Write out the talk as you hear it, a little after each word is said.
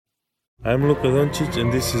I'm Luka Doncic,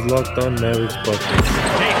 and this is Locked On Mavericks podcast. The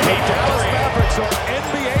Dallas Mavericks are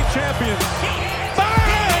NBA champions.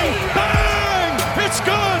 Bang! Bang! It's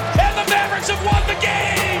good! And the Mavericks have won the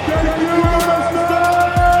game!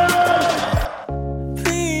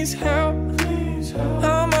 Please help.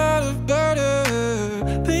 I'm out of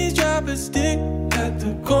butter. Please drop a stick at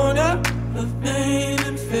the corner of Main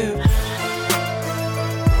and Fifth.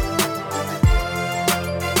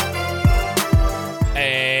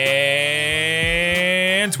 And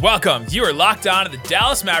welcome. You are locked on to the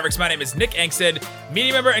Dallas Mavericks. My name is Nick Engstead,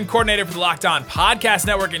 media member and coordinator for the Locked On Podcast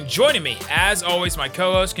Network. And joining me, as always, my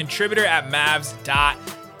co-host, contributor at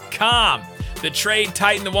Mavs.com, the trade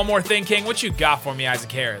titan, the one more thing king. What you got for me,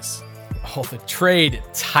 Isaac Harris? Oh, the trade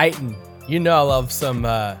titan. You know I love some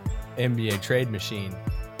NBA trade machine.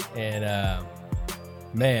 And,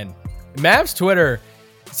 man, Mavs Twitter.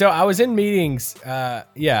 So I was in meetings.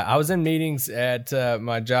 I was in meetings at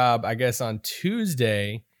my job, I guess, on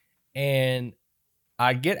Tuesday. And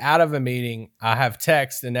I get out of a meeting. I have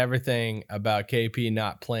text and everything about KP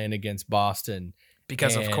not playing against Boston.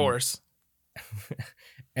 Because, of course.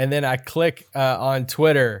 And then I click on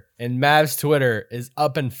Twitter, and Mavs Twitter is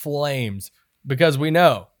up in flames because we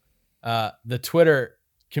know the Twitter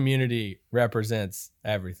community represents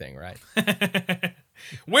everything, right?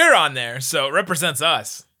 We're on there, so it represents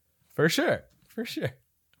us. For sure.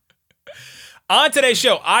 On today's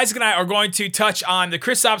show, Isaac and I are going to touch on the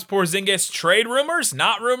Kristaps Porzingis trade rumors,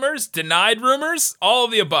 not rumors, denied rumors, all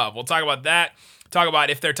of the above. We'll talk about that. Talk about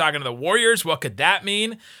if they're talking to the Warriors, what could that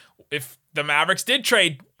mean? If the Mavericks did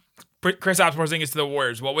trade Kristaps Porzingis to the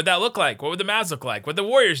Warriors, what would that look like? What would the Mavs look like? Would the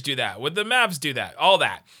Warriors do that? Would the Mavs do that? All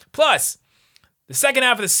that. Plus, the second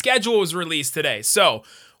half of the schedule was released today. So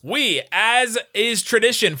we, as is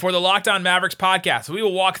tradition for the Locked On Mavericks podcast, we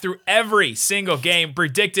will walk through every single game,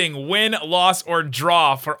 predicting win, loss, or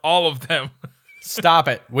draw for all of them. Stop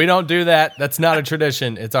it. We don't do that. That's not a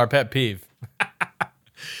tradition. It's our pet peeve.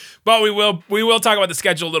 But we will talk about the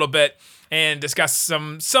schedule a little bit and discuss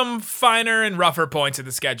some finer and rougher points of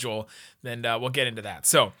the schedule. Then we'll get into that.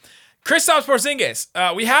 So, Kristaps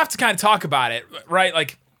Porzingis, we have to kind of talk about it, right?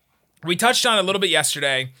 Like, we touched on it a little bit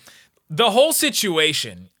yesterday. The whole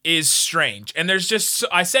situation is strange. And there's just,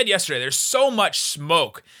 I said yesterday, there's so much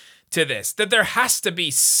smoke to this that there has to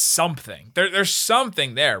be something. There's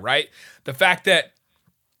something there, right? The fact that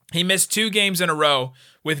he missed 2 games in a row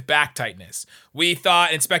with back tightness. We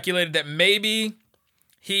thought and speculated that maybe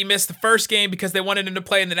he missed the first game because they wanted him to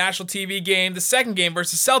play in the national TV game, the second game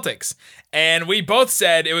versus Celtics. And we both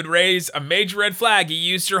said it would raise a major red flag. You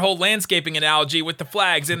used your whole landscaping analogy with the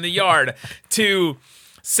flags in the yard to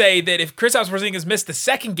say that if Kristaps Porzingis missed the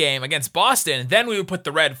second game against Boston, then we would put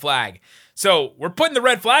the red flag. So we're putting the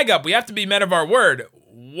red flag up. We have to be men of our word.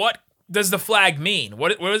 What does the flag mean?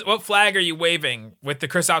 What flag are you waving with the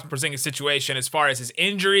Kristaps Porzingis situation as far as his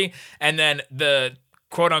injury and then the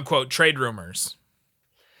quote-unquote trade rumors?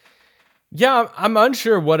 Yeah, I'm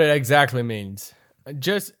unsure what it exactly means.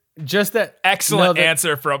 Just that. Excellent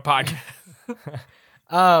answer for a podcast.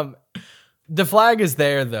 The flag is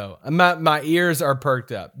there, though. My ears are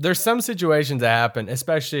perked up. There's some situations that happen,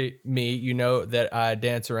 especially me. You know that I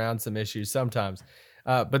dance around some issues sometimes.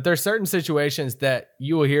 But there's certain situations that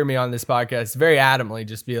you will hear me on this podcast very adamantly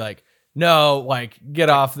just be like, no, like, get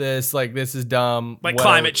off this. Like, this is dumb. Like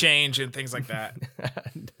climate change and things like that.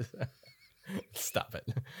 Stop it.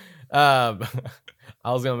 I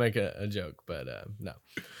was going to make a joke, but no.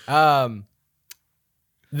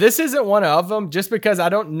 This isn't one of them just because I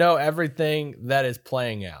don't know everything that is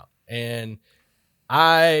playing out. And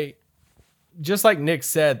just like Nick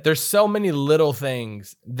said, there's so many little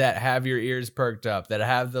things that have your ears perked up, that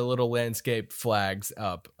have the little landscape flags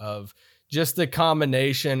up of just the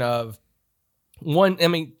combination of one. I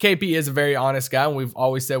mean, KP is a very honest guy, and we've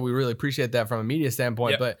always said we really appreciate that from a media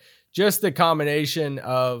standpoint, but just the combination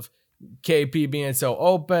of KP being so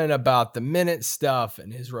open about the minute stuff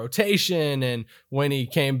and his rotation, and when he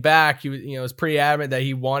came back, he was pretty adamant that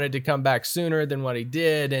he wanted to come back sooner than what he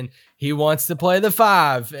did, and he wants to play the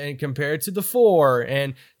 5 and compare it to the 4.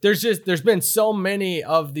 And there's been so many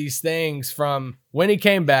of these things from when he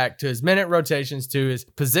came back to his minute rotations to his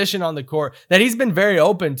position on the court that he's been very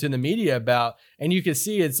open to the media about, and you can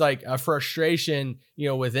see it's like a frustration,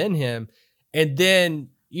 within him. And then,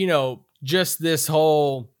 just this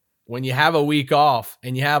whole, when you have a week off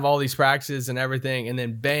and you have all these practices and everything, and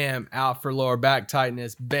then bam, out for lower back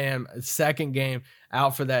tightness, bam, second game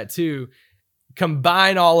out for that too.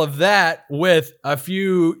 Combine all of that with a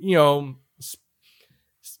few,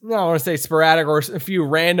 no, I want to say sporadic or a few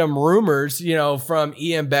random rumors, from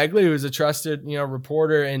Ian Begley, who's a trusted,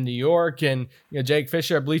 reporter in New York, and, Jake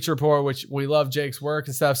Fisher at Bleacher Report, which we love Jake's work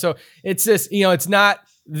and stuff. So it's just, it's not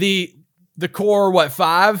the core,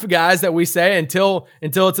 5 guys that we say until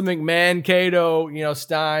it's a McMahon, Cato,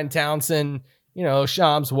 Stein, Townsend,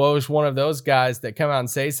 Shams, Woj, one of those guys that come out and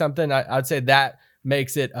say something. I'd say that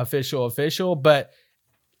makes it official, but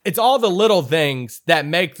it's all the little things that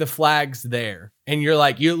make the flags there. And you're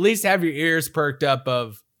like, you at least have your ears perked up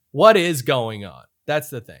of what is going on. That's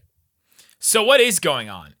the thing. So what is going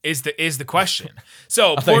on is the question.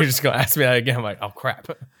 So I thought you were just going to ask me that again. I'm like, oh crap.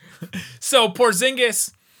 So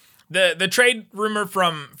Porzingis, the trade rumor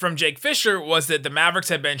from Jake Fisher was that the Mavericks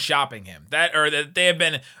had been shopping him, that they have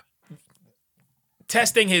been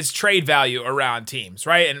testing his trade value around teams,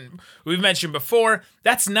 right? And we've mentioned before,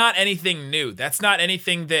 that's not anything new. That's not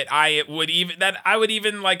anything that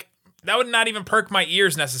that would not even perk my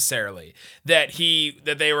ears necessarily that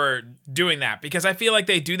they were doing that, because I feel like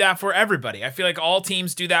they do that for everybody. I feel like all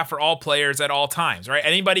teams do that for all players at all times, right?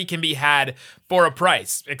 Anybody can be had for a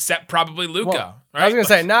price, except probably Luka. Well, right? I was going to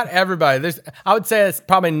say, not everybody. I would say it's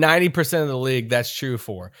probably 90% of the league that's true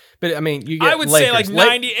for. But I mean, you get I would Lakers. say like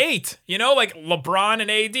 98, like LeBron and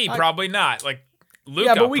AD, probably not. Like Luka,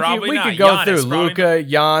 yeah, but we not. could go Giannis, through Luka,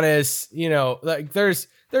 Giannis, like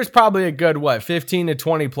there's probably a good, 15 to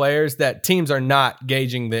 20 players that teams are not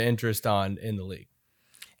gauging the interest on in the league.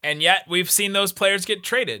 And yet we've seen those players get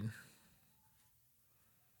traded.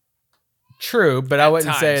 True, but I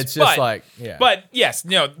wouldn't say it's just But yes,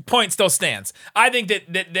 point still stands. I think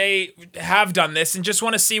that they have done this and just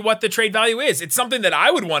want to see what the trade value is. It's something that I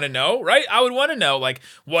would want to know, right? I would want to know, like,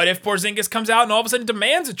 what if Porzingis comes out and all of a sudden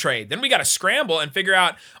demands a trade? Then we got to scramble and figure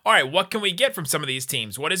out, all right, what can we get from some of these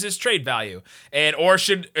teams? What is his trade value? And or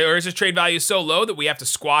is his trade value so low that we have to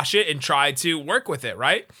squash it and try to work with it,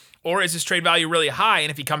 right? Or is his trade value really high, and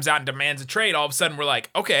if he comes out and demands a trade, all of a sudden we're like,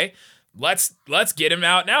 okay, let's get him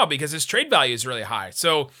out now because his trade value is really high.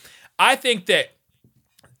 So I think that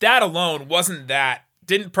alone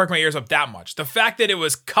didn't perk my ears up that much. The fact that it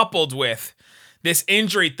was coupled with this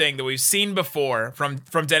injury thing that we've seen before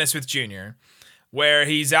from Dennis Smith Jr., where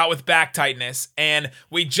he's out with back tightness, and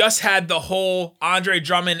we just had the whole Andre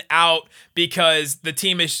Drummond out because the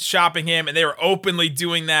team is shopping him, and they were openly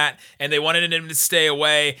doing that, and they wanted him to stay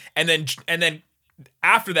away, and then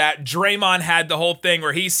after that, Draymond had the whole thing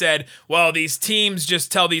where he said, well, these teams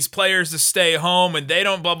just tell these players to stay home and they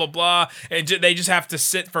don't blah, blah, blah, and they just have to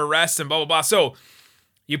sit for rest and blah, blah, blah. So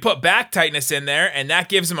you put back tightness in there, and that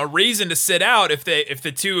gives him a reason to sit out if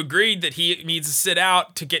the two agreed that he needs to sit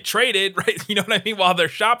out to get traded, right? You know what I mean? While they're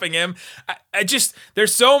shopping him.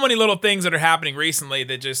 There's so many little things that are happening recently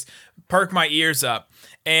that just perk my ears up.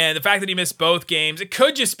 And the fact that he missed both games, it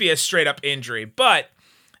could just be a straight up injury, but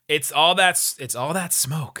it's all that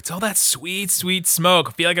smoke. It's all that sweet, sweet smoke.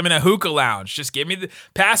 I feel like I'm in a hookah lounge. Just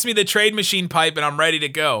pass me the trade machine pipe and I'm ready to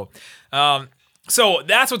go. So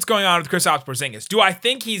that's what's going on with Kristaps Porzingis. Do I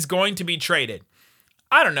think he's going to be traded?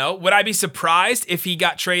 I don't know. Would I be surprised if he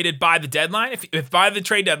got traded by the deadline? If by the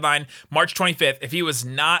trade deadline, March 25th, if he was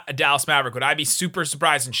not a Dallas Maverick, would I be super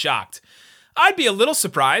surprised and shocked? I'd be a little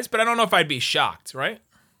surprised, but I don't know if I'd be shocked, right?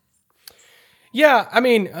 Yeah, I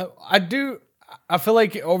mean, I feel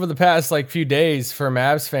like over the past few days for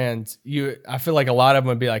Mavs fans, I feel like a lot of them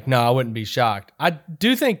would be like, no, I wouldn't be shocked. I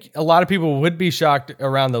do think a lot of people would be shocked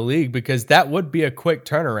around the league because that would be a quick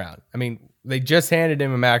turnaround. I mean, they just handed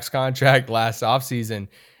him a max contract last offseason.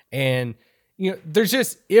 And, there's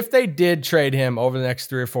just, if they did trade him over the next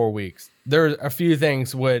 3 or 4 weeks, there a few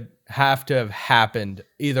things would have to have happened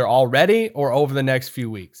either already or over the next few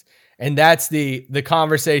weeks. And that's the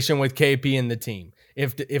conversation with KP and the team.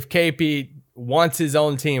 If KP wants his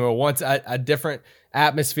own team or wants a different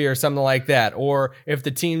atmosphere or something like that, or if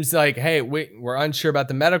the team's like, hey, we're unsure about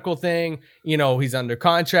the medical thing, he's under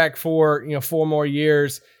contract for 4 more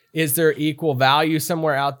years, is there equal value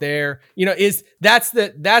somewhere out there? That's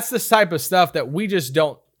the type of stuff that we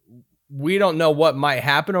don't know what might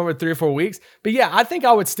happen over 3 or 4 weeks. But yeah, I think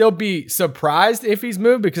I would still be surprised if he's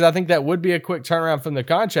moved because I think that would be a quick turnaround from the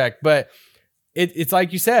contract. But it's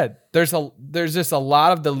like you said, there's just a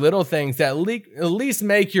lot of the little things that at least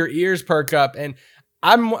make your ears perk up. And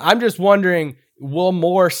I'm just wondering, will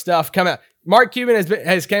more stuff come out? Mark Cuban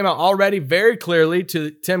has came out already very clearly to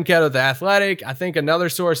Tim Kettle, The Athletic, I think another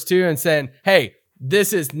source too, and saying, hey,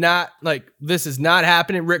 this is not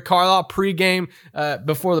happening. Rick Carlisle pregame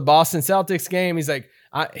before the Boston Celtics game, he's like,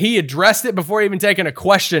 he addressed it before even taking a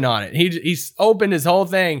question on it. He opened his whole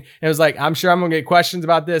thing and was like, I'm sure I'm going to get questions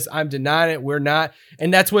about this. I'm denying it. We're not.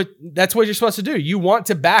 And that's what you're supposed to do. You want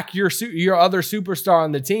to back your other superstar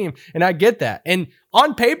on the team. And I get that. And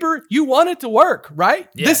on paper, you want it to work, right?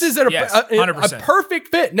 Yes, this is yes, a 100%. perfect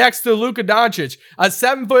fit next to Luka Doncic, a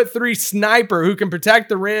 7'3" sniper who can protect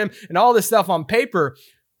the rim and all this stuff on paper.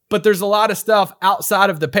 But there's a lot of stuff outside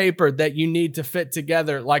of the paper that you need to fit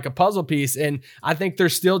together like a puzzle piece. And I think they're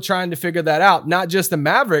still trying to figure that out. Not just the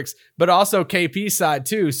Mavericks, but also KP's side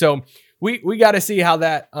too. So we got to see how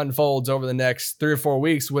that unfolds over the next 3 or 4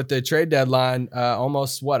 weeks with the trade deadline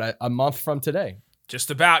almost, a month from today.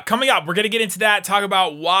 Just about. Coming up, we're going to get into that, talk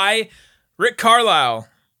about why Rick Carlisle,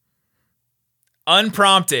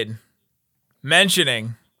 unprompted,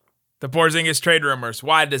 mentioning the Porzingis trade rumors.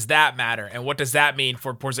 Why does that matter? And what does that mean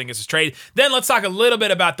for Porzingis' trade? Then let's talk a little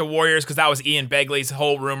bit about the Warriors, because that was Ian Begley's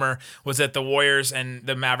whole rumor, was that the Warriors and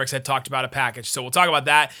the Mavericks had talked about a package. So we'll talk about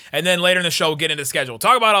that. And then later in the show, we'll get into the schedule. We'll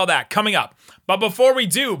talk about all that coming up. But before we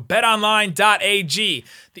do, betonline.ag,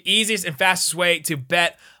 the easiest and fastest way to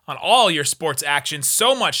bet on all your sports action.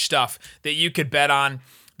 So much stuff that you could bet on.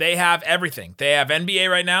 They have everything. They have NBA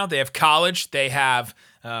right now. They have college. They have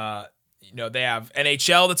they have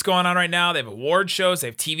NHL that's going on right now. They have award shows. They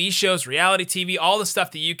have TV shows, reality TV, all the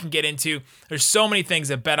stuff that you can get into. There's so many things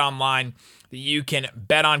at BetOnline that you can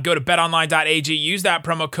bet on. Go to betonline.ag, use that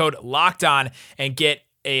promo code LOCKEDON, and get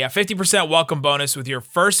a 50% welcome bonus with your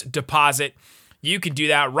first deposit. You can do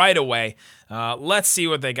that right away. Let's see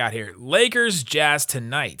what they got here. Lakers, Jazz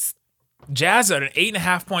tonight. Jazz are an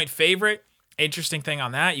 8.5-point favorite. Interesting thing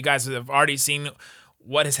on that. You guys have already seen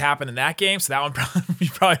what has happened in that game, so that one you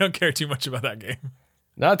probably don't care too much about that game.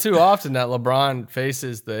 Not too often that LeBron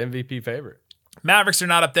faces the MVP favorite. Mavericks are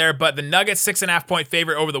not up there, but the Nuggets, 6.5-point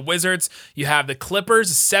favorite over the Wizards. You have the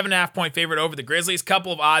Clippers, 7.5-point favorite over the Grizzlies.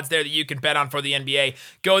 Couple of odds there that you can bet on for the NBA.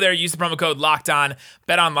 Go there, use the promo code LOCKEDON,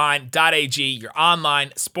 betonline.ag, your online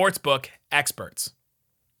sportsbook experts.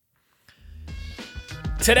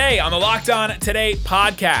 Today on the Locked On Today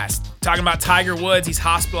podcast, talking about Tiger Woods. He's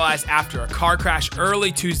hospitalized after a car crash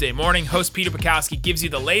early Tuesday morning. Host Peter Bukowski gives you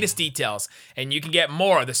the latest details, and you can get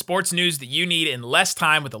more of the sports news that you need in less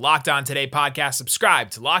time with the Locked On Today podcast.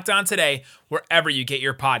 Subscribe to Locked On Today wherever you get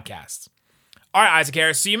your podcasts. All right, Isaac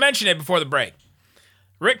Harris, so you mentioned it before the break.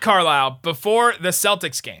 Rick Carlisle, before the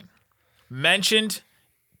Celtics game, mentioned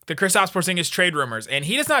the Kristaps Porzingis trade rumors, and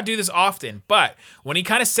he does not do this often, but when he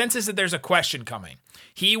kind of senses that there's a question coming,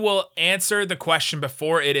 he will answer the question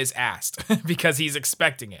before it is asked because he's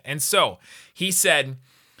expecting it. And so he said,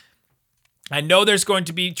 I know there's going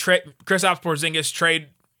to be Kristaps Porzingis trade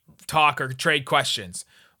talk or trade questions.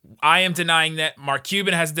 I am denying that. Mark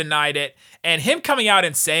Cuban has denied it. And him coming out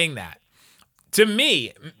and saying that, to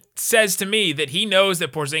me, says to me that he knows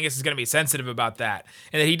that Porzingis is going to be sensitive about that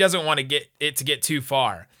and that he doesn't want to get too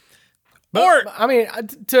far. But, I mean,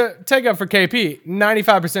 to take up for KP,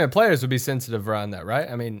 95% of players would be sensitive around that, right?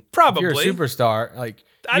 I mean, probably. If you're a superstar, like,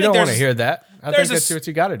 you don't want to hear that. I think that's what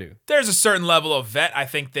you got to do. There's a certain level of vet, I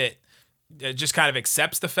think, that just kind of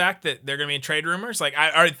accepts the fact that they're going to be in trade rumors. Like,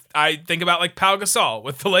 I think about, like, Pau Gasol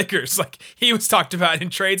with the Lakers. Like, he was talked about in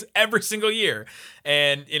trades every single year.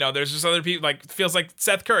 And, there's just other people, like, feels like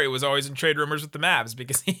Seth Curry was always in trade rumors with the Mavs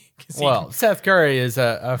because Seth Curry is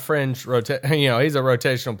a fringe he's a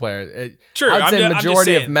rotational player. True. I'd say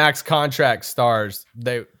majority of max contract stars,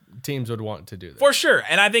 teams would want to do that. For sure.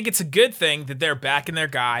 And I think it's a good thing that they're backing their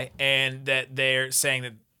guy and that they're saying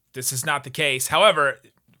that this is not the case. However,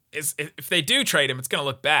 if they do trade him, it's going to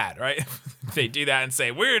look bad, right? If they do that and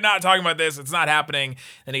say, we're not talking about this, it's not happening,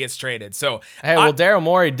 then he gets traded. So, hey, Daryl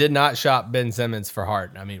Morey did not shop Ben Simmons for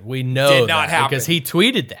Harden. I mean, we know that because he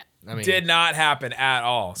tweeted that. Did not happen at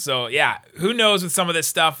all. So, yeah, who knows with some of this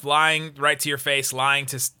stuff, lying right to your face, lying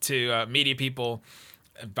to media people,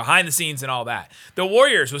 behind the scenes and all that. The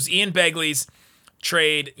Warriors was Ian Begley's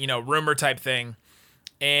trade, rumor type thing.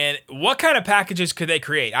 And what kind of packages could they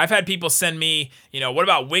create? I've had people send me, what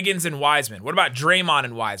about Wiggins and Wiseman? What about Draymond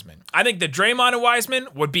and Wiseman? I think the Draymond and Wiseman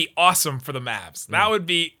would be awesome for the Mavs. That would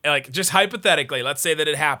be, like, just hypothetically, let's say that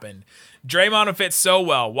it happened. Draymond would fit so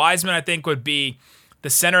well. Wiseman, I think, would be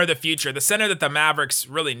the center of the future, the center that the Mavericks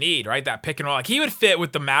really need, right? That pick and roll. Like, he would fit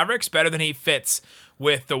with the Mavericks better than he fits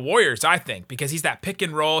with the Warriors, I think, because he's that pick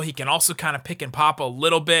and roll. He can also kind of pick and pop a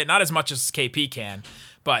little bit, not as much as KP can,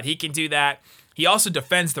 but he can do that. He also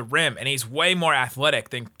defends the rim, and he's way more athletic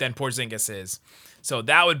than Porzingis is. So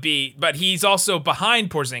that would be, but he's also behind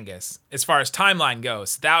Porzingis as far as timeline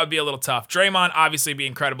goes. That would be a little tough. Draymond obviously be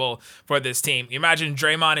incredible for this team. You imagine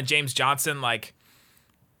Draymond and James Johnson like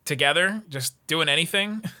together, just doing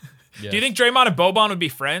anything. Do you think Draymond and Boban would be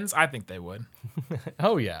friends? I think they would.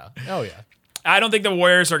 Oh yeah. I don't think the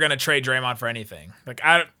Warriors are going to trade Draymond for anything. Like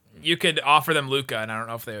you could offer them Luka, and I don't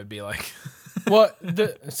know if they would be like. Well,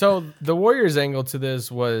 so the Warriors' angle to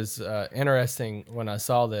this was interesting when I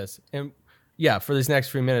saw this, and yeah, for these next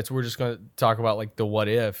few minutes, we're just going to talk about like the what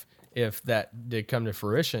if that did come to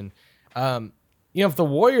fruition. If the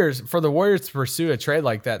Warriors to pursue a trade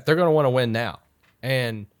like that, they're going to want to win now,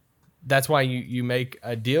 and that's why you make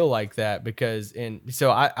a deal like that, because so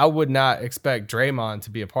I would not expect Draymond to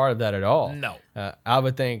be a part of that at all. No. I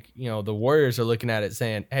would think, the Warriors are looking at it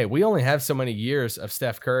saying, hey, we only have so many years of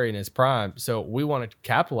Steph Curry in his prime, so we want to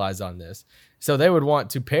capitalize on this. So they would want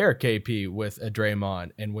to pair KP with a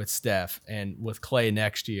Draymond and with Steph and with Clay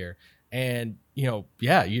next year. And, you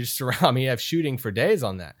just surround me, you have shooting for days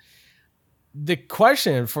on that. The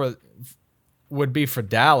question would be for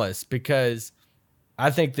Dallas, because I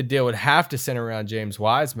think the deal would have to center around James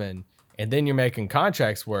Wiseman, and then you're making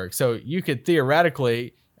contracts work. So you could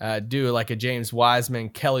theoretically do like a James Wiseman,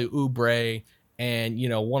 Kelly Oubre, and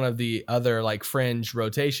one of the other like fringe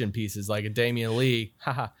rotation pieces like a Damian Lee.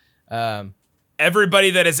 Everybody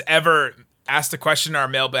that has ever asked a question in our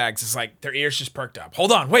mailbags is like their ears just perked up.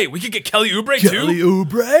 Hold on, wait, we could get Kelly Oubre too. Kelly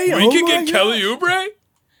Oubre, we could get Kelly Oubre.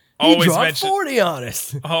 Always mention 40 on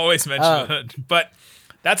us. Always mention it, but.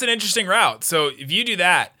 That's an interesting route. So if you do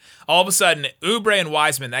that, all of a sudden, Oubre and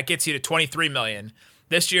Wiseman, that gets you to $23 million.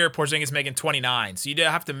 This year, Porzingis making $29 million. So you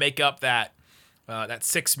have to make up that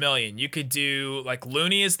 $6 million. You could do like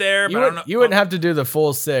Looney is there, but I don't know. You wouldn't have to do the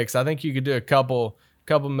full 6. I think you could do a couple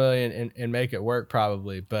million and make it work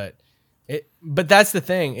probably. But that's the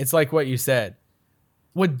thing. It's like what you said.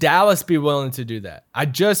 Would Dallas be willing to do that? I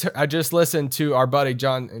just listened to our buddy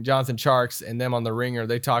Jonathan Charks and them on The Ringer.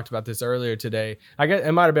 They talked about this earlier today. I guess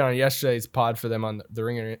it might have been on yesterday's pod for them on the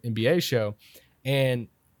Ringer NBA show. And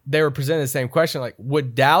they were presenting the same question. Like,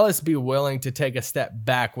 would Dallas be willing to take a step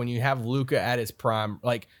back when you have Luka at his prime?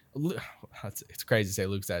 Like, it's crazy to say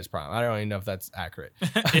Luka's at his prime. I don't even know if that's accurate.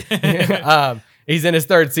 He's in his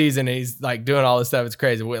 3rd season. And he's like doing all this stuff. It's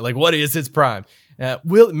crazy. Like, what is his prime?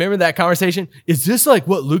 Remember that conversation? Is this like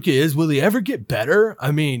what Luka is? Will he ever get better?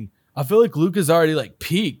 I mean, I feel like Luka's already like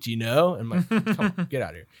peaked, And I'm like, come on, get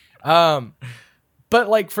out of here. But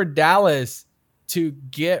like for Dallas to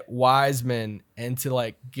get Wiseman and to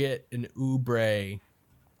like get an Oubre,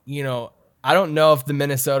 I don't know if the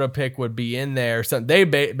Minnesota pick would be in there. So they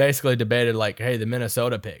basically debated like, hey, the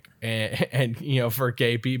Minnesota pick and for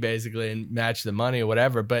KP basically and match the money or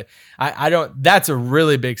whatever. But I don't. That's a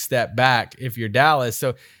really big step back if you're Dallas.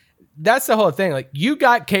 So that's the whole thing. Like you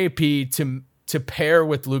got KP to pair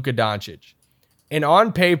with Luka Doncic, and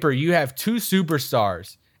on paper you have 2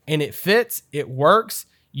 superstars, and it fits. It works.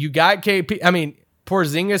 You got KP. I mean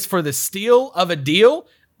Porzingis for the steal of a deal.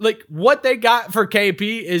 Like what they got for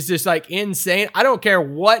KP is just like insane. I don't care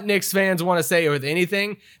what Knicks fans want to say with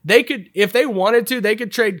anything. They could, if they wanted to, they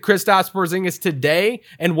could trade Kristaps Porzingis today,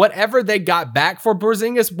 and whatever they got back for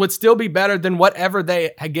Porzingis would still be better than whatever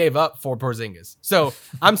they gave up for Porzingis. So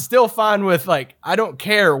I'm still fine with like, I don't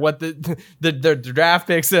care what the draft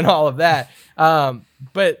picks and all of that.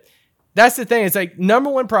 But that's the thing. It's like number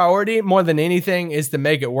one priority more than anything is to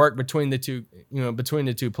make it work between the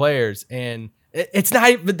two players. And it's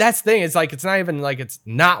not, but that's the thing. It's like, it's not even like it's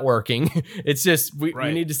not working. It's just, we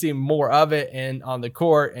need to see more of it and on the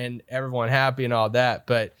court and everyone happy and all that.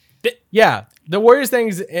 But yeah, the Warriors thing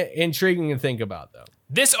is intriguing to think about though.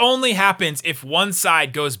 This only happens if one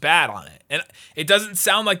side goes bad on it. And it doesn't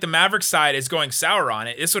sound like the Mavericks side is going sour on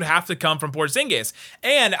it. This would have to come from Porzingis.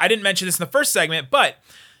 And I didn't mention this in the first segment, but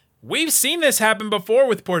we've seen this happen before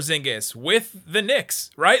with Porzingis, with the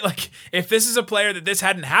Knicks, right? Like, if this is a player that this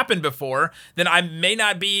hadn't happened before, then I may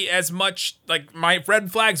not be as much, like, my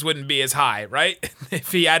red flags wouldn't be as high, right?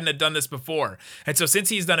 If he hadn't have done this before. And so since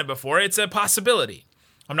he's done it before, it's a possibility.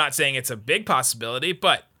 I'm not saying it's a big possibility,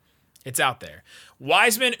 but it's out there.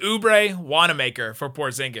 Wiseman, Oubre, Wanamaker for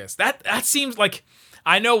Porzingis. That seems like,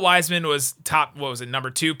 I know Wiseman was top,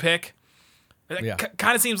 number 2 pick? That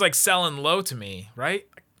kind of seems like selling low to me, right?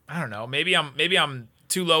 I don't know. Maybe I'm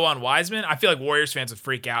too low on Wiseman. I feel like Warriors fans would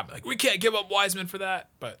freak out. Like, we can't give up Wiseman for that.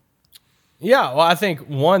 But yeah, well, I think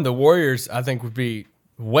the Warriors would be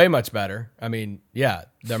way much better. I mean, yeah.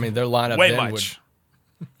 I mean, their lineup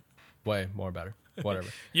would way more better. Whatever.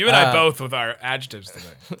 You and I both with our adjectives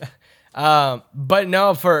today. But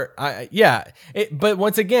no, but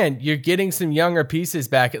once again, you're getting some younger pieces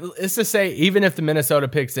back. Let's just say, even if the Minnesota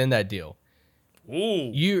pick's in that deal,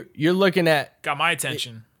 ooh, you're looking at, got my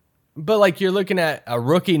attention. But like you're looking at a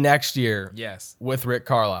rookie next year, yes, with Rick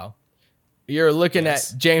Carlisle. You're looking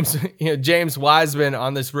Yes. at James Wiseman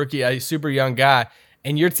on this rookie, a super young guy,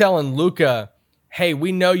 and you're telling Luka, hey,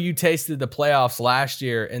 we know you tasted the playoffs last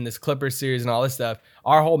year in this Clippers series and all this stuff.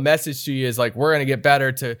 Our whole message to you is like, we're going to get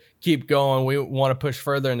better to keep going. We want to push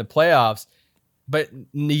further in the playoffs. But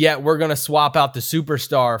yet we're going to swap out the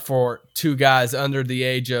superstar for two guys under the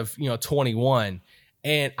age of 21.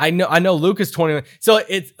 And I know Luka's 21. So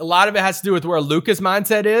it's a lot of it has to do with where Luka's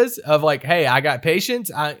mindset is of like, hey, I got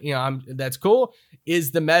patience. That's cool.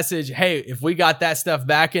 Is the message, hey, if we got that stuff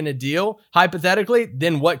back in a deal, hypothetically,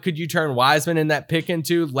 then what could you turn Wiseman in that pick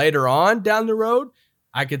into later on down the road?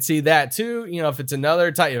 I could see that too. If it's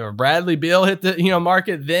another type of Bradley Beal hit the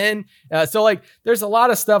market, then so like there's a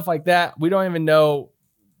lot of stuff like that. We don't even know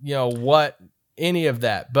what any of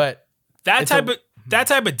that, but that type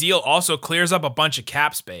of deal also clears up a bunch of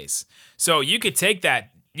cap space. So you could take that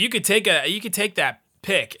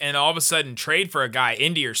pick and all of a sudden trade for a guy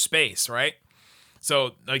into your space, right?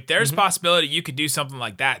 So like there's possibility you could do something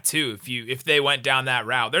like that too if they went down that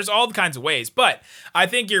route. There's all kinds of ways, but I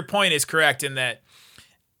think your point is correct in that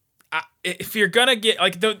if you're gonna get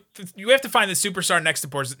like you have to find the superstar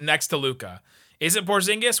next to Luka. Is it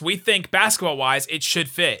Porzingis? We think basketball wise it should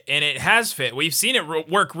fit, and it has fit. We've seen it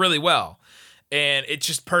work really well, and it's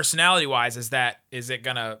just personality wise is it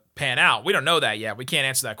gonna pan out? We don't know that yet. We can't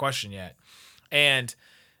answer that question yet, and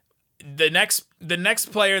the next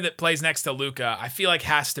player that plays next to Luka, I feel like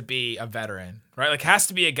has to be a veteran, right? Like has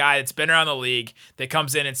to be a guy that's been around the league that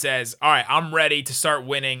comes in and says, all right, I'm ready to start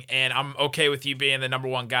winning and I'm okay with you being the number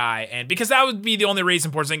one guy. And because that would be the only reason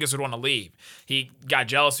Porzingis would want to leave. He got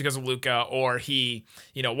jealous because of Luka, or he,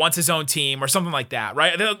 wants his own team or something like that,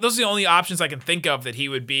 right? Those are the only options I can think of that he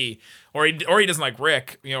would be, or he doesn't like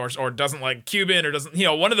Rick, or doesn't like Cuban, or doesn't,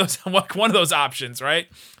 one of those options, right?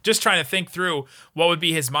 Just trying to think through what would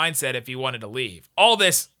be his mindset if he wanted to leave. All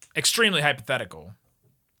this extremely hypothetical.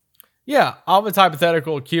 Yeah, all of it's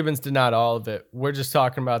hypothetical. Cubans denied all of it. We're just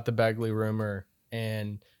talking about the Begley rumor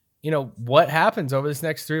and, what happens over this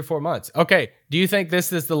next 3 or 4 months. Okay, do you think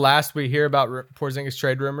this is the last we hear about Porzingis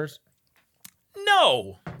trade rumors?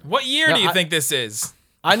 No. What year do you think this is?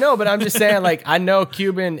 I know, but I'm just saying, like, I know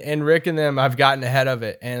Cuban and Rick and them have gotten ahead of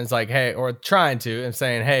it, and it's like, hey, or trying to, and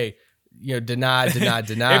saying, hey, deny.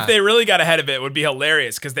 If they really got ahead of it, it would be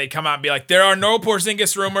hilarious because they'd come out and be like, there are no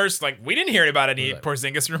Porzingis rumors. Like, we didn't hear about any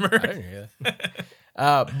Porzingis rumors. I didn't hear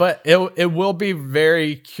that. But it will be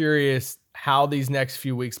very curious how these next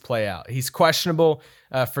few weeks play out. He's questionable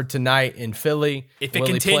for tonight in Philly. If it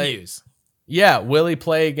continues. Will he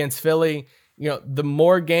play against Philly? The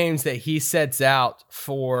more games that he sets out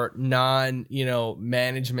for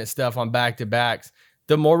management stuff on back-to-backs,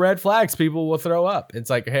 the more red flags people will throw up. It's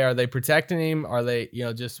like, hey, are they protecting him? Are they,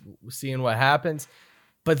 just seeing what happens?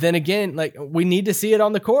 But then again, like we need to see it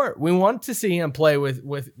on the court. We want to see him play with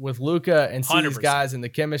Luka and see 100%. These guys and the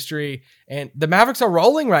chemistry. And the Mavericks are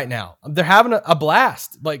rolling right now. They're having a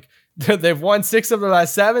blast. Like they've won 6 of their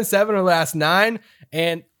last 7 of the last 9.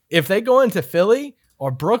 And if they go into Philly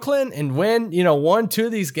or Brooklyn and win, 1, 2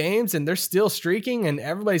 of these games, and they're still streaking, and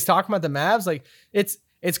everybody's talking about the Mavs, like it's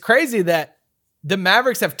crazy that the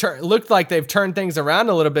Mavericks have looked like they've turned things around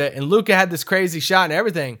a little bit, and Luka had this crazy shot and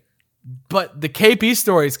everything. But the KP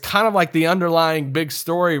story is kind of like the underlying big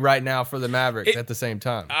story right now for the Mavericks at the same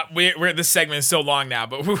time. This segment is so long now,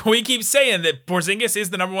 but we keep saying that Porzingis is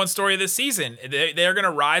the number one story of this season. They're going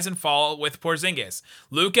to rise and fall with Porzingis.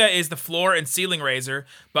 Luka is the floor and ceiling raiser,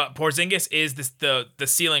 but Porzingis is the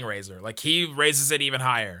ceiling raiser. Like he raises it even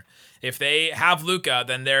higher. If they have Luka,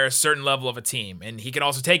 then they're a certain level of a team, and he can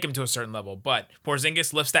also take him to a certain level. But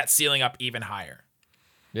Porzingis lifts that ceiling up even higher.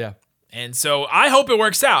 Yeah. And so I hope it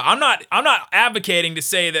works out. I'm not advocating to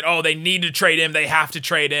say that, they need to trade him, they have to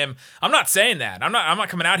trade him. I'm not saying that. I'm not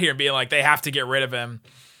coming out here and being like they have to get rid of him.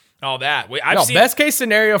 All that. Best case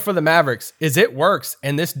scenario for the Mavericks is it works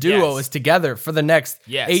and this duo is together for the next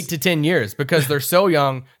 8 to 10 years because they're so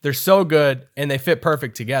young, they're so good, and they fit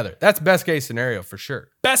perfect together. That's best case scenario for sure.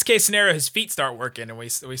 Best case scenario, his feet start working and we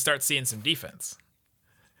start seeing some defense.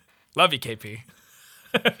 Love you, KP.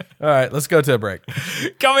 All right, let's go to a break.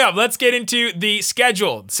 Coming up, let's get into the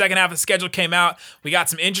schedule. The second half of the schedule came out. We got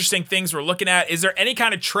some interesting things we're looking at. Is there any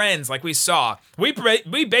kind of trends like we saw? We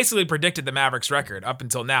basically predicted the Mavericks record up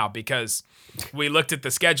until now because we looked at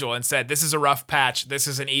the schedule and said, this is a rough patch. This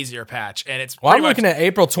is an easier patch. And it's I'm looking at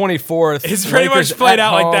April 24th. It's pretty much played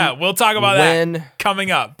out like that. We'll talk about that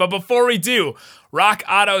coming up. But before we do,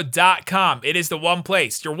 rockauto.com. It is the one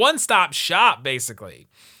place, your one-stop shop, basically.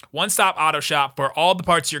 One-stop auto shop for all the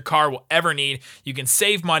parts your car will ever need. You can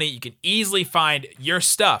save money. You can easily find your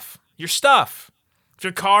stuff If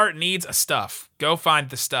your car needs a stuff, go find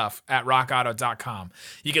the stuff at rockauto.com.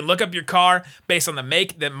 You can look up your car based on the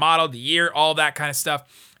make, the model, the year, all that kind of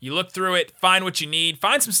stuff. You look through it, find what you need,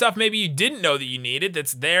 find some stuff maybe you didn't know that you needed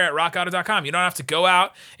that's there at rockauto.com. You don't have to go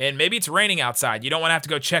out, and maybe it's raining outside. You don't want to have to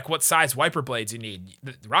go check what size wiper blades you need.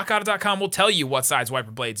 Rockauto.com will tell you what size wiper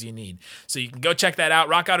blades you need. So you can go check that out.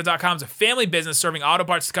 Rockauto.com is a family business serving auto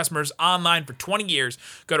parts to customers online for 20 years.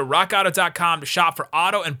 Go to rockauto.com to shop for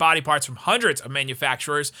auto and body parts from hundreds of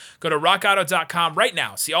manufacturers. Go to rockauto.com right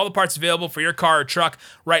now. See all the parts available for your car or truck.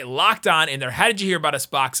 Write Locked On in their How Did You Hear About Us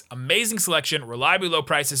box. Amazing selection, reliably low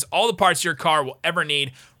prices, all the parts your car will ever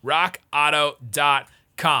need.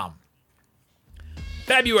 rockauto.com.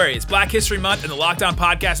 February is Black History Month, and the Locked On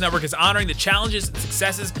Podcast Network is honoring the challenges and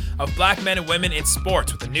successes of black men and women in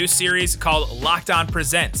sports with a new series called Locked On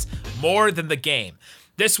Presents More Than the Game.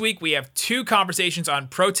 This week, we have 2 conversations on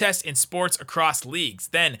protests in sports across leagues.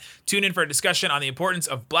 Then, tune in for a discussion on the importance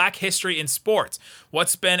of black history in sports,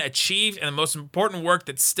 what's been achieved, and the most important work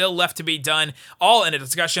that's still left to be done, all in a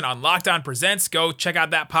discussion on Locked On Presents. Go check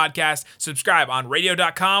out that podcast. Subscribe on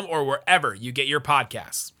radio.com or wherever you get your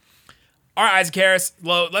podcasts. All right, Isaac Harris,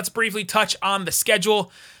 let's briefly touch on the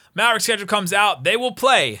schedule. Maverick schedule comes out. They will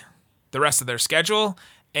play the rest of their schedule.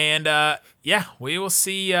 And, we will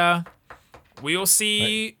see... We will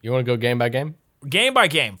see. Right. You want to go game by game? Game by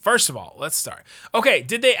game. First of all, let's start. Okay,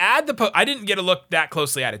 did they add I didn't get a look that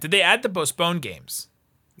closely at it. Did they add the postponed games?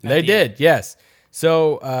 They did, yes.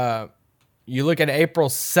 So you look at April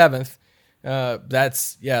 7th.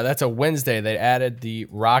 That's a Wednesday. They added the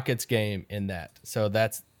Rockets game in that. So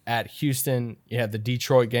that's at Houston. You have the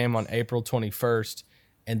Detroit game on April 21st.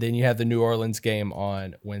 And then you have the New Orleans game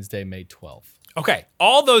on Wednesday, May 12th. Okay,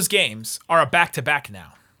 all those games are a back-to-back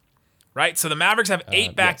now. Right, so the Mavericks have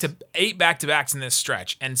 8 back-to-backs in this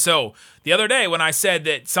stretch, and so the other day when I said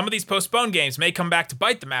that some of these postponed games may come back to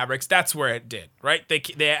bite the Mavericks, that's where it did. Right, they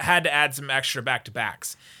had to add some extra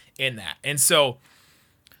back-to-backs in that, and so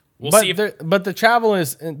we'll see. But the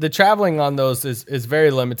traveling on those is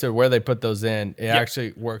very limited. Where they put those in, it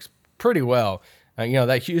actually works pretty well.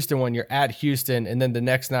 That Houston one, you're at Houston, and then the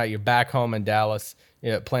next night you're back home in Dallas,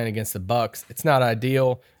 playing against the Bucks. It's not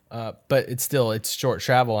ideal. But it's short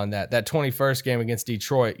travel on that. That 21st game against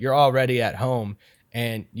Detroit, you're already at home,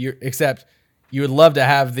 and except you would love to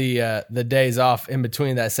have the days off in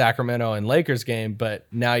between that Sacramento and Lakers game, but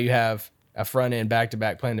now you have a front end back to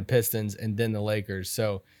back playing the Pistons and then the Lakers.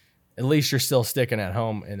 So at least you're still sticking at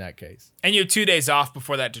home in that case. And you have 2 days off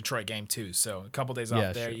before that Detroit game too, so a couple days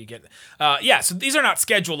off there. Sure. You get so these are not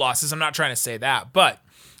schedule losses. I'm not trying to say that, but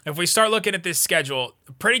if we start looking at this schedule,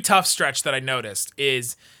 a pretty tough stretch that I noticed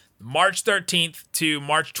is March 13th to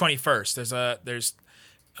March 21st. There's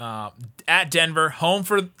at Denver, home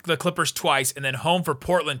for the Clippers twice, and then home for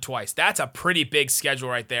Portland twice. That's a pretty big schedule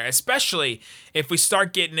right there, especially if we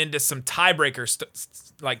start getting into some tiebreaker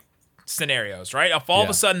scenarios, right? If all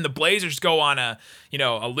of a sudden the Blazers go on a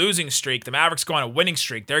losing streak, the Mavericks go on a winning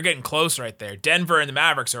streak, they're getting close right there. Denver and the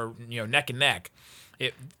Mavericks are neck and neck.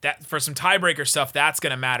 That for some tiebreaker stuff, that's going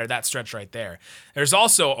to matter, that stretch right there. There's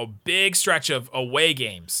also a big stretch of away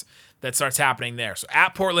games that starts happening there. So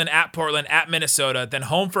at Portland, at Minnesota, then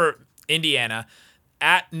home for Indiana,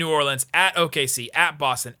 at New Orleans, at OKC, at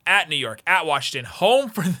Boston, at New York, at Washington, home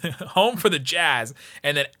for the Jazz,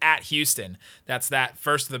 and then at Houston. That's that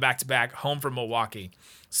first of the back-to-back, home for Milwaukee.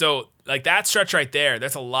 So like that stretch right there,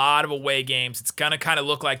 that's a lot of away games. It's going to kind of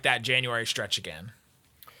look like that January stretch again.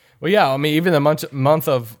 Well, yeah, I mean, even the month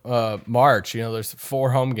of March, there's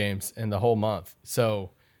 4 home games in the whole month.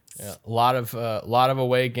 So a lot of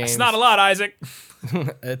away games. It's not a lot, Isaac.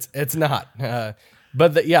 it's not.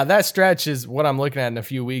 But that stretch is what I'm looking at in a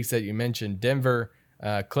few weeks that you mentioned. Denver,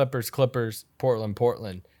 Clippers,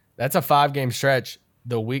 Portland. That's a 5-game stretch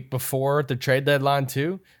the week before the trade deadline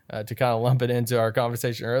too, to kind of lump it into our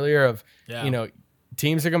conversation earlier of,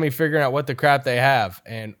 teams are going to be figuring out what the crap they have.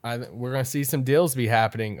 And we're going to see some deals be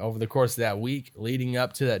happening over the course of that week leading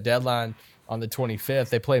up to that deadline on the 25th.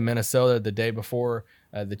 They play Minnesota the day before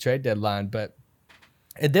the trade deadline.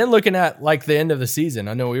 And then looking at like the end of the season,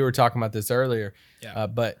 I know we were talking about this earlier,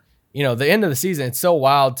 but the end of the season, it's so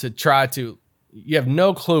wild to you have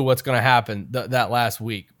no clue what's going to happen that last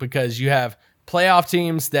week because you have playoff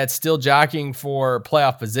teams that's still jockeying for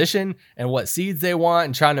playoff position and what seeds they want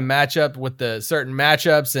and trying to match up with the certain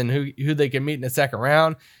matchups and who they can meet in the second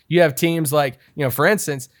round. You have teams like, for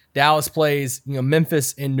instance, Dallas plays,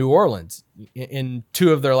 Memphis and New Orleans in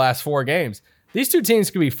 2 of their last 4 games. These 2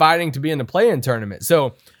 teams could be fighting to be in the play-in tournament.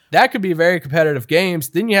 So that could be very competitive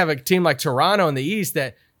games. Then you have a team like Toronto in the East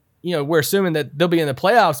that, we're assuming that they'll be in the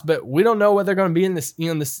playoffs, but we don't know whether they're going to be in this,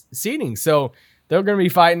 the seeding. So they're going to be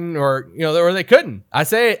fighting, or or they couldn't. I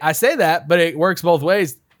say that, but it works both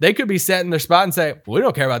ways. They could be set in their spot and say, we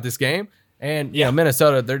don't care about this game. And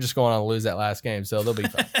Minnesota, they're just going on to lose that last game, so they'll be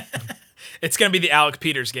fine. It's going to be the Alec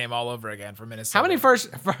Peters game all over again for Minnesota. How many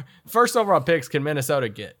first overall picks can Minnesota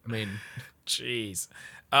get? I mean, jeez.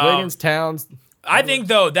 Wiggins, Towns. I think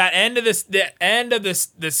though the end of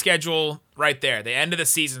the schedule right there, the end of the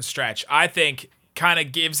season stretch, I think kind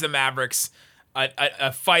of gives the Mavericks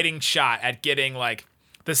a fighting shot at getting like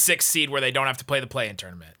the 6th seed where they don't have to play the play-in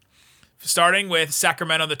tournament. Starting with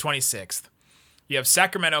Sacramento the 26th. You have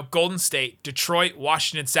Sacramento, Golden State, Detroit,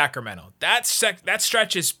 Washington, Sacramento. That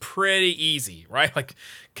stretch is pretty easy, right? Like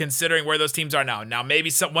considering where those teams are now. Now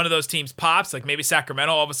maybe one of those teams pops, like maybe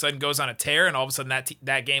Sacramento all of a sudden goes on a tear, and all of a sudden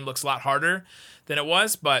that game looks a lot harder than it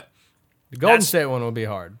was. But the Golden State one will be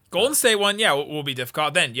hard. Golden State one, will be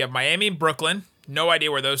difficult. Then you have Miami, Brooklyn. No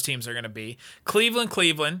idea where those teams are going to be.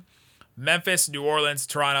 Cleveland. Memphis, New Orleans,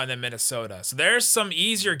 Toronto, and then Minnesota. So there's some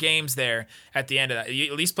easier games there at the end of that.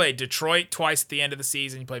 You at least play Detroit twice at the end of the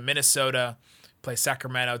season. You play Minnesota, play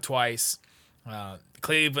Sacramento twice,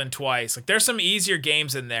 Cleveland twice. Like there's some easier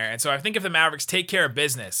games in there. And so I think if the Mavericks take care of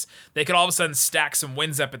business, they could all of a sudden stack some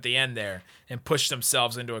wins up at the end there and push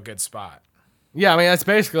themselves into a good spot. Yeah, I mean, that's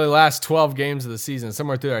basically the last 12 games of the season,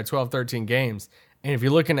 somewhere through there, 12, 13 games. And if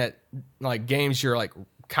you're looking at like games you're like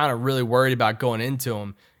kind of really worried about going into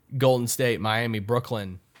them, Golden State, Miami,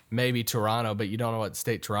 Brooklyn, maybe Toronto, but you don't know what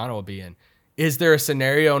state Toronto will be in. Is there a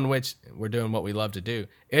scenario in which we're doing what we love to do?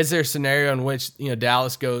 Is there a scenario in which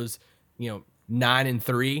Dallas goes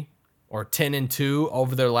 9-3 or 10-2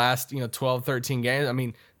 over their last 12, 13 games? I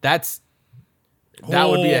mean, that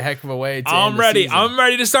would be a heck of a way to end the season. I'm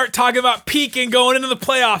ready to start talking about peaking going into the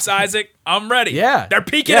playoffs, Isaac. I'm ready. Yeah, they're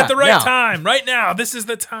peaking at the right time. Right now, this is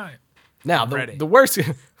the time. Now the worst.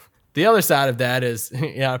 The other side of that is,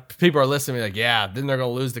 people are listening to me like, then they're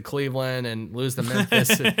going to lose to Cleveland and lose to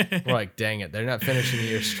Memphis. We're like, dang it, they're not finishing the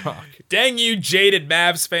year strong. Dang you, jaded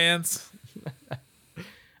Mavs fans.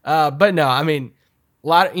 But no, I mean, a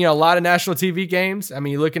lot of national TV games. I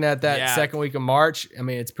mean, you're looking at that second week of March. I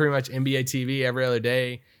mean, it's pretty much NBA TV every other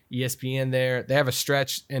day. ESPN there. They have a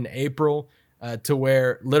stretch in April to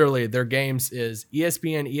where literally their games is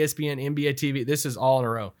ESPN, NBA TV. This is all in a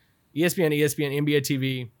row. ESPN, NBA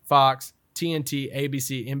TV, Fox, TNT,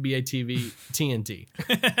 ABC, NBA TV, TNT.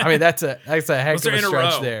 I mean, that's a heck of a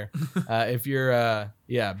stretch there. If you're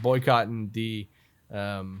boycotting the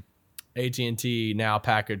AT&T Now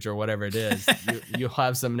package or whatever it is, you'll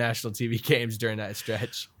have some national TV games during that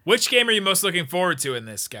stretch. Which game are you most looking forward to in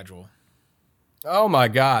this schedule? Oh my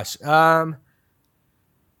gosh.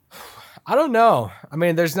 I don't know. I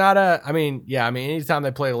mean, anytime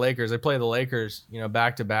they play the Lakers,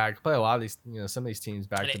 back to back. Play a lot of these, some of these teams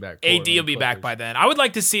back to back. AD will be back by then. I would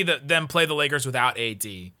like to see them play the Lakers without AD,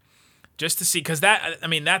 just to see, because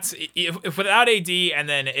that's if without AD, and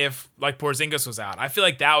then if like Porzingis was out, I feel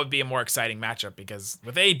like that would be a more exciting matchup, because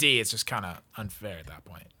with AD, it's just kind of unfair at that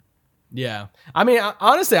point. Yeah, I mean,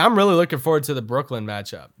 honestly, I'm really looking forward to the Brooklyn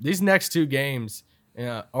matchup. These next two games.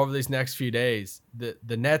 Over these next few days,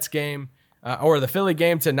 the Nets game or the Philly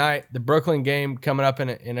game tonight, the Brooklyn game coming up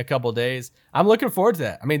in a couple of days. I'm looking forward to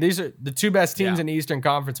that. I mean, these are the two best teams in the Eastern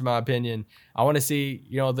Conference, in my opinion. I want to see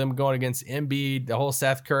them going against Embiid, the whole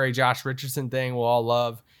Seth Curry, Josh Richardson thing we'll all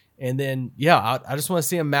love. And then, I just want to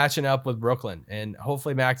see them matching up with Brooklyn. And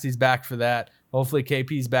hopefully Maxi's back for that. Hopefully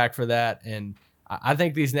KP's back for that. And I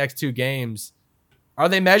think these next two games, are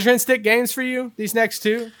they measuring stick games for you, these next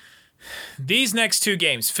two? These next two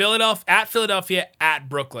games, Philadelphia, at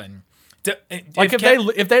Brooklyn.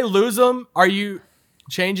 If they lose them, are you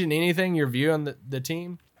changing anything, your view on the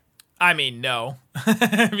team? I mean, no.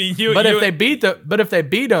 I mean, if they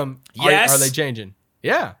beat them, yes. Are they changing?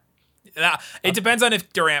 Yeah. It depends on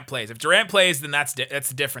if Durant plays. If Durant plays, then that's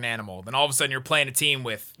a different animal. Then all of a sudden you're playing a team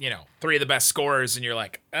with three of the best scorers, and you're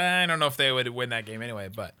like, I don't know if they would win that game anyway.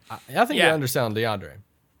 But I think you understand DeAndre.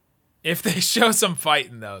 If they show some fight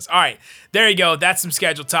in those. All right, there you go. That's some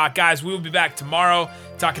schedule talk. Guys, we will be back tomorrow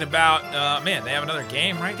talking about, they have another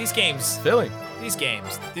game, right? These Philly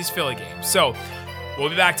games. So we'll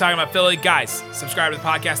be back talking about Philly. Guys, subscribe to the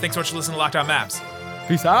podcast. Thanks so much for listening to Locked On Mavs.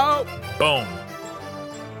 Peace out. Boom.